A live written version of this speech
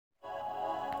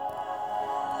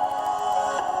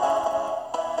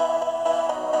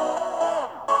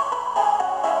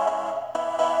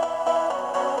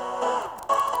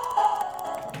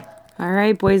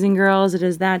right, boys and girls, it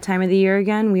is that time of the year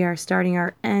again. We are starting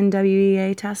our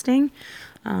NWEA testing.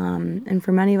 And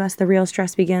for many of us, the real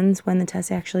stress begins when the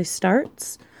test actually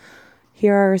starts.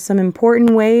 Here are some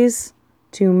important ways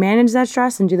to manage that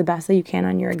stress and do the best that you can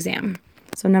on your exam.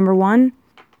 So number one,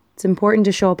 it's important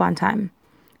to show up on time.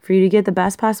 For you to get the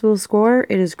best possible score,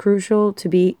 it is crucial to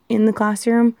be in the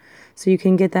classroom so you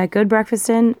can get that good breakfast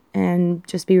in and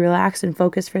just be relaxed and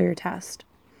focused for your test.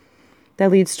 That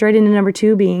leads straight into number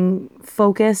two, being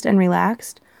focused and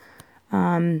relaxed.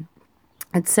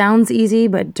 It sounds easy,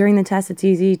 but during the test, it's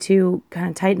easy to kind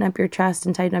of tighten up your chest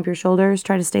and tighten up your shoulders.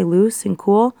 Try to stay loose and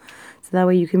cool, so that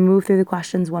way you can move through the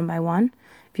questions one by one.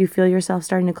 If you feel yourself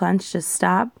starting to clench, just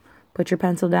stop, put your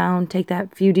pencil down, take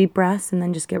that few deep breaths, and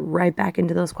then just get right back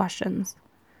into those questions.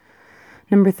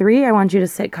 Number three, I want you to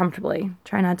sit comfortably.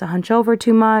 Try not to hunch over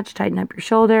too much, tighten up your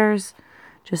shoulders.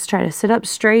 Just try to sit up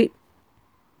straight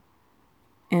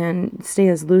and stay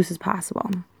as loose as possible.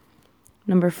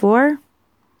 Number four,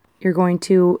 you're going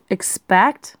to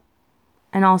expect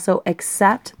and also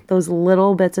accept those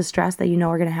little bits of stress that you know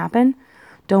are going to happen.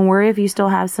 Don't worry if you still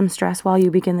have some stress while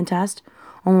you begin the test.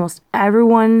 Almost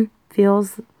everyone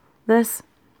feels this.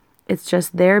 It's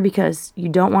just there because you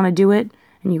don't want to do it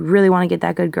and you really want to get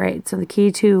that good grade. So the key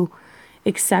to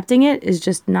accepting it is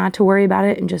just not to worry about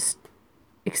it and just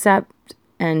accept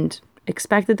and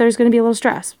expect that there's going to be a little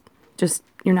stress. Just,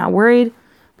 you're not worried,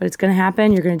 but it's going to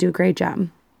happen. You're going to do a great job.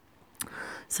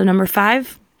 So number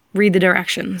five, read the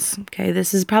directions. Okay,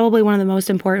 this is probably one of the most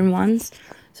important ones.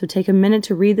 So take a minute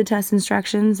to read the test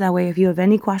instructions. That way, if you have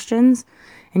any questions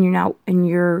and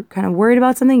you're kind of worried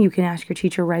about something, you can ask your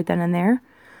teacher right then and there.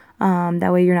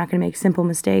 That way, you're not going to make simple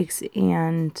mistakes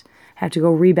and have to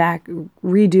go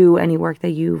redo any work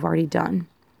that you've already done.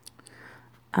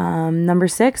 Number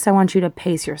six, I want you to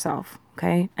pace yourself.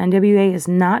 Okay, NWEA is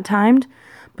not timed,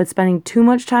 but spending too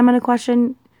much time on a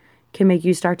question can make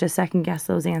you start to second guess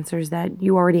those answers that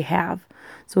you already have.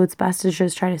 So it's best to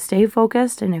just try to stay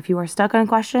focused, and if you are stuck on a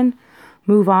question,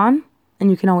 move on,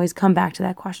 and you can always come back to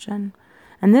that question.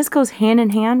 And this goes hand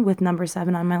in hand with number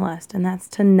 7 on my list, and that's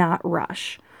to not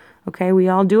rush. Okay, we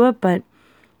all do it, but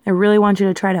I really want you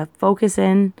to try to focus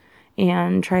in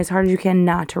and try as hard as you can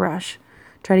not to rush.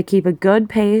 Try to keep a good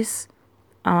pace.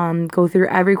 Go through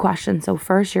every question. So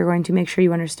first, you're going to make sure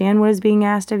you understand what is being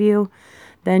asked of you.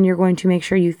 Then you're going to make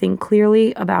sure you think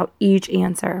clearly about each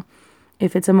answer.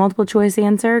 If it's a multiple choice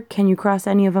answer, can you cross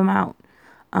any of them out?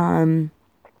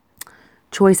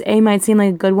 Choice A might seem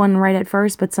like a good one right at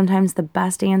first, but sometimes the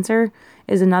best answer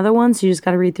is another one, so you just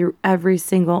got to read through every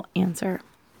single answer.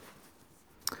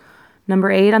 Number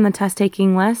 8 on the test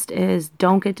taking list is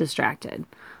don't get distracted.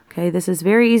 Okay, this is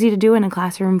very easy to do in a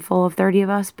classroom full of 30 of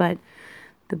us, but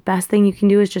the best thing you can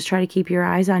do is just try to keep your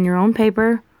eyes on your own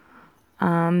paper.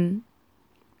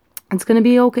 It's going to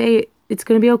be okay. It's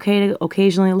going to be okay to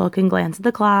occasionally look and glance at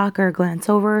the clock or glance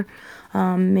over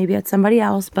maybe at somebody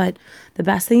else. But the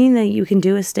best thing that you can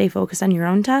do is stay focused on your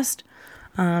own test.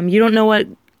 You don't know what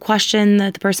question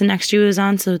that the person next to you is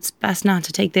on, so it's best not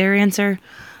to take their answer.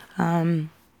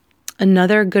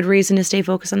 Another good reason to stay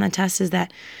focused on that test is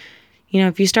that,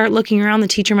 if you start looking around, the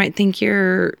teacher might think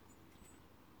you're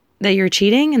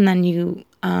cheating, and then you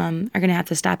are going to have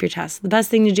to stop your test. The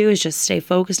best thing to do is just stay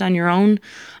focused on your own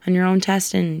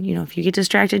test. And, if you get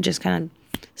distracted, just kind of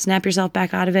snap yourself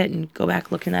back out of it and go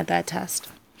back looking at that test.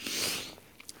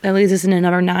 That leads us into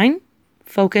number 9,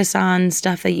 focus on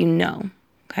stuff that you know.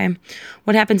 Okay.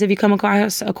 What happens if you come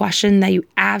across a question that you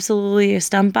absolutely are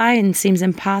stumped by and seems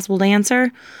impossible to answer?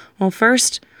 Well,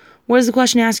 first, what is the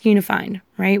question asking you to find,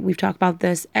 right? We've talked about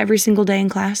this every single day in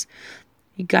class.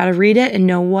 You got to read it and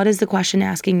know what is the question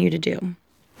asking you to do.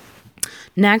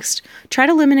 Next, try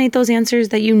to eliminate those answers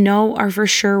that you know are for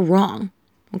sure wrong.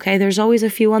 Okay, there's always a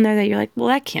few on there that you're like, well,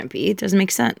 that can't be. It doesn't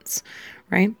make sense,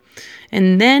 right?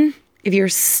 And then if you're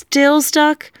still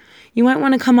stuck, you might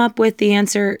want to come up with the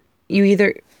answer. You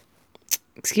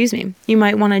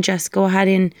might want to just go ahead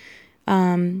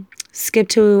and skip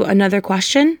to another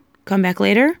question, come back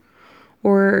later,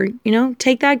 or,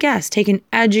 take that guess. Take an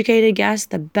educated guess,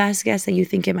 the best guess that you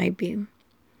think it might be.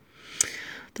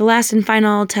 The last and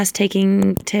final test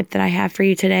taking tip that I have for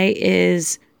you today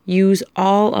is use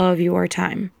all of your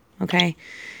time, okay?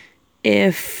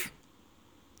 If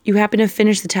you happen to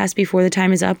finish the test before the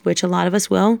time is up, which a lot of us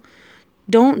will,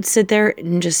 don't sit there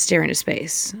and just stare into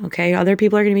space, okay? Other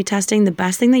people are going to be testing. The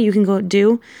best thing that you can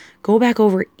go back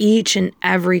over each and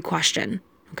every question,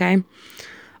 okay?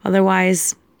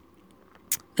 Otherwise,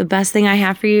 the best thing I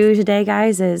have for you today,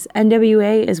 guys, is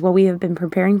NWEA is what we have been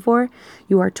preparing for.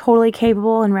 You are totally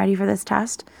capable and ready for this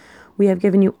test. We have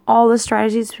given you all the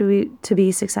strategies to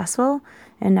be successful,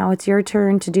 And now it's your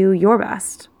turn to do your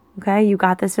best. Okay, you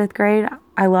got this, 5th grade.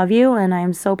 I love you, and I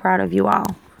am so proud of you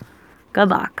all. Good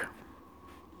luck.